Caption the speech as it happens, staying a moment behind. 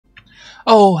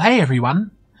Oh, hey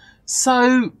everyone.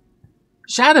 So,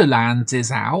 Shadowlands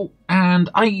is out, and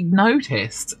I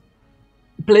noticed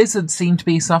Blizzard seemed to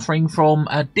be suffering from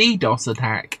a DDoS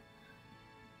attack.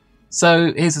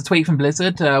 So, here's a tweet from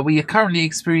Blizzard. We are currently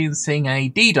experiencing a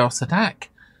DDoS attack,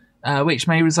 which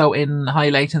may result in high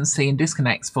latency and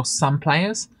disconnects for some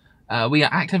players. We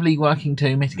are actively working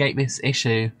to mitigate this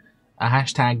issue.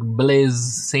 Hashtag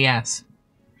BLZ51934200.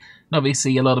 And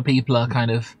obviously, a lot of people are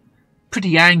kind of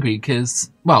pretty angry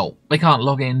because, well, they can't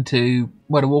log into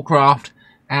World of Warcraft,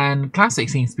 and Classic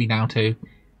seems to be down too.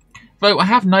 Though I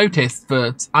have noticed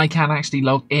that I can actually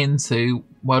log into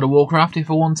World of Warcraft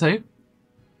if I want to.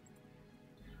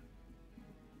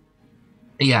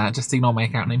 Yeah, just ignore my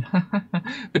account name.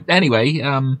 But anyway,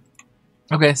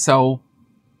 okay, so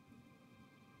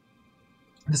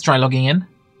let's try logging in.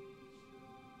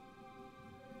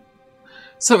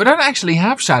 So I don't actually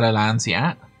have Shadowlands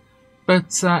yet.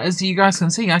 But as you guys can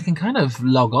see, I can kind of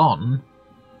log on.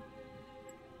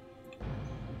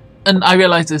 And I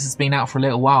realise this has been out for a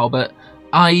little while, but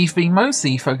I've been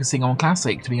mostly focusing on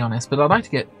Classic, to be honest. But I'd like to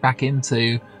get back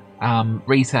into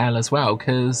retail as well,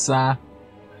 because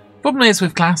problem is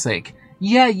with Classic,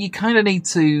 yeah, you kind of need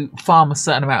to farm a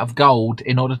certain amount of gold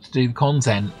in order to do the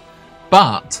content.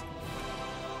 But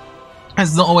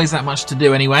there's not always that much to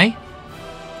do anyway.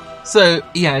 So,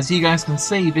 yeah, as you guys can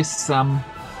see, this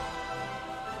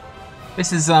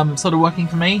is sort of working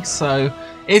for me, so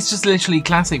it's just literally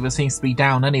Classic that seems to be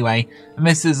down anyway. And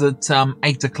this is at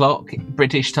 8 o'clock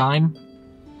British time,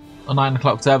 or 9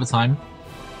 o'clock server time.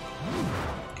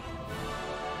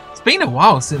 It's been a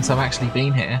while since I've actually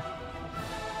been here.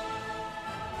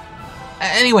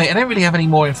 Anyway, I don't really have any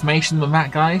more information than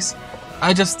that, guys.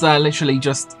 I just literally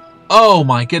just... Oh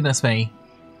my goodness me.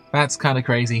 That's kind of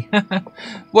crazy.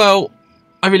 Well,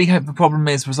 I really hope the problem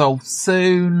is resolved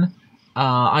soon.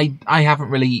 I haven't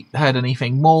really heard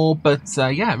anything more, but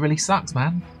yeah, it really sucks,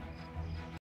 man.